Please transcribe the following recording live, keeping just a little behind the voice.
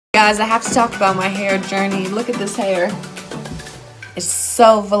guys, I have to talk about my hair journey. Look at this hair. It's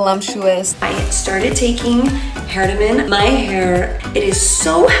so voluptuous. I started taking Hairtamin. My hair, it is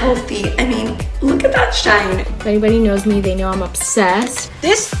so healthy. I mean, look at that shine. If anybody knows me, they know I'm obsessed.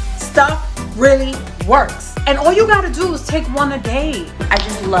 This stuff really works. And all you gotta do is take one a day. I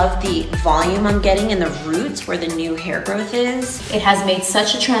just love the volume I'm getting in the roots where the new hair growth is. It has made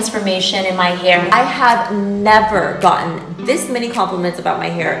such a transformation in my hair. I have never gotten this many compliments about my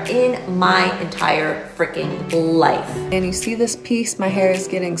hair in my entire freaking life. And you see this piece, my hair is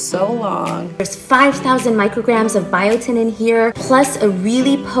getting so long. There's 5,000 micrograms of biotin in here, plus a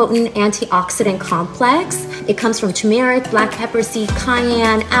really potent antioxidant complex. It comes from turmeric, black pepper seed,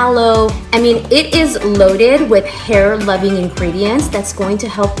 cayenne, aloe. I mean, it is loaded with hair-loving ingredients that's going to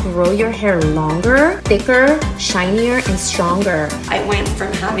help grow your hair longer, thicker, shinier, and stronger. I went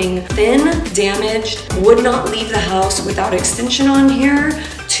from having thin, damaged, would not leave the house without extension on hair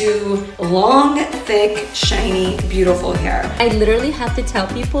to long, thick, shiny, beautiful hair. I literally have to tell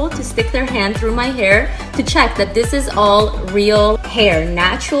people to stick their hand through my hair to check that this is all real hair,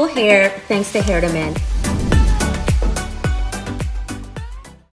 natural hair, thanks to Hairtamin.